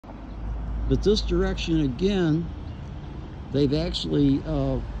But this direction again, they've actually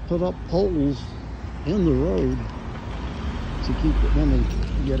put up poles in the road to keep it. Let me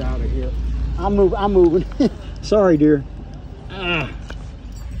get out of here. I'm moving. Sorry, dear.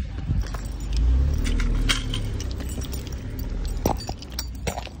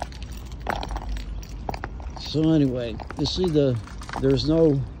 So anyway, you see the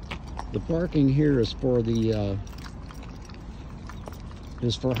parking here is for the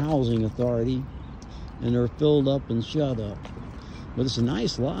is for housing authority, and they're filled up and shut up. But it's a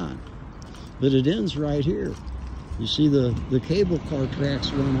nice lot. But it ends right here. You see the cable car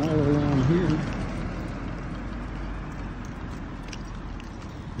tracks run all around here.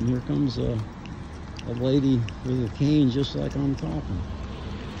 And here comes a lady with a cane just like I'm talking.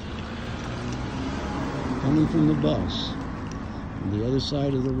 Coming from the bus. On the other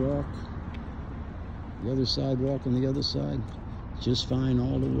side of the walk, the other sidewalk on the other side, just fine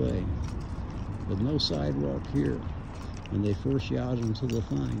all the way. But no sidewalk here when they force you out into the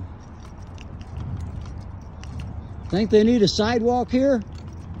thing. Think they need a sidewalk here?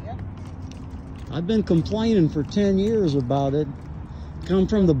 Yep. I've been complaining for 10 years about it. Come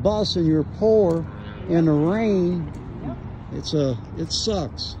from the bus and you're poor in the rain. Yep. It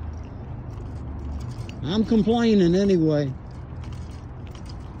sucks. I'm complaining anyway.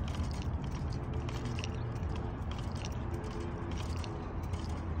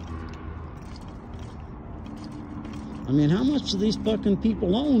 I mean, how much do these fucking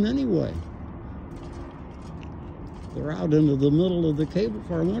people own anyway? They're out into the middle of the cable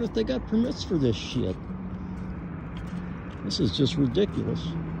car. I wonder if they got permits for this shit. This is just ridiculous.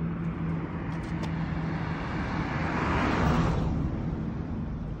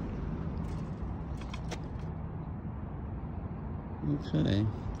 Okay.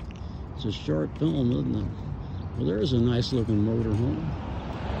 It's a short film, isn't it? Well, there's a nice looking motorhome.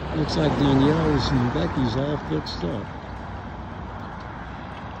 Looks like Danielle's and Becky's all fixed up.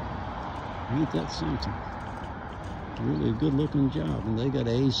 Ain't that something? Really a good looking job, and they got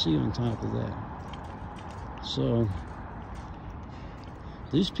AC on top of that. So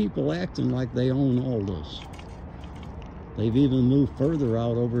these people acting like they own all this. They've even moved further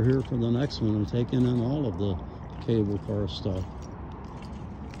out over here for the next one and taken in all of the cable car stuff.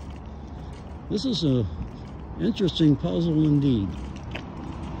 This is an interesting puzzle indeed.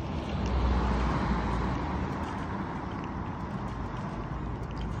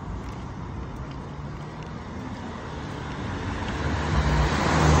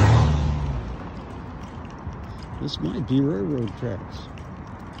 This might be railroad tracks.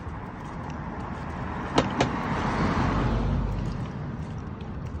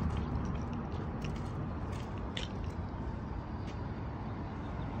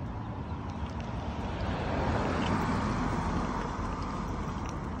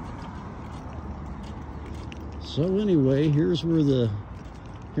 So anyway, here's where the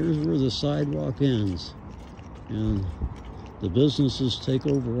sidewalk ends, and the businesses take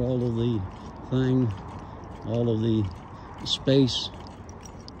over all of the thing. All of the space.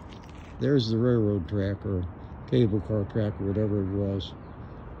 There's the railroad track or cable car track or whatever it was.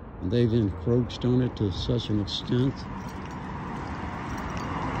 And they've encroached on it to such an extent.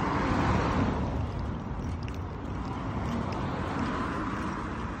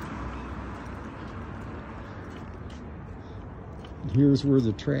 Here's where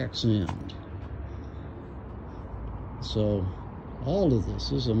the tracks end. So all of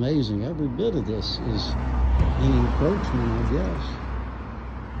this is amazing. Every bit of this is an encroachment, I guess.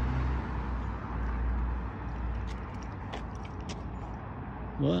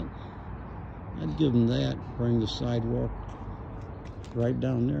 But I'd give them that. Bring the sidewalk right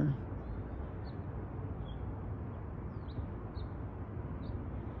down there.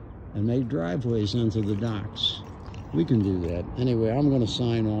 And make driveways into the docks. We can do that. Anyway, I'm going to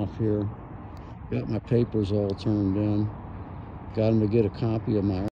sign off here. Got my papers all turned in. Got them to get a copy of my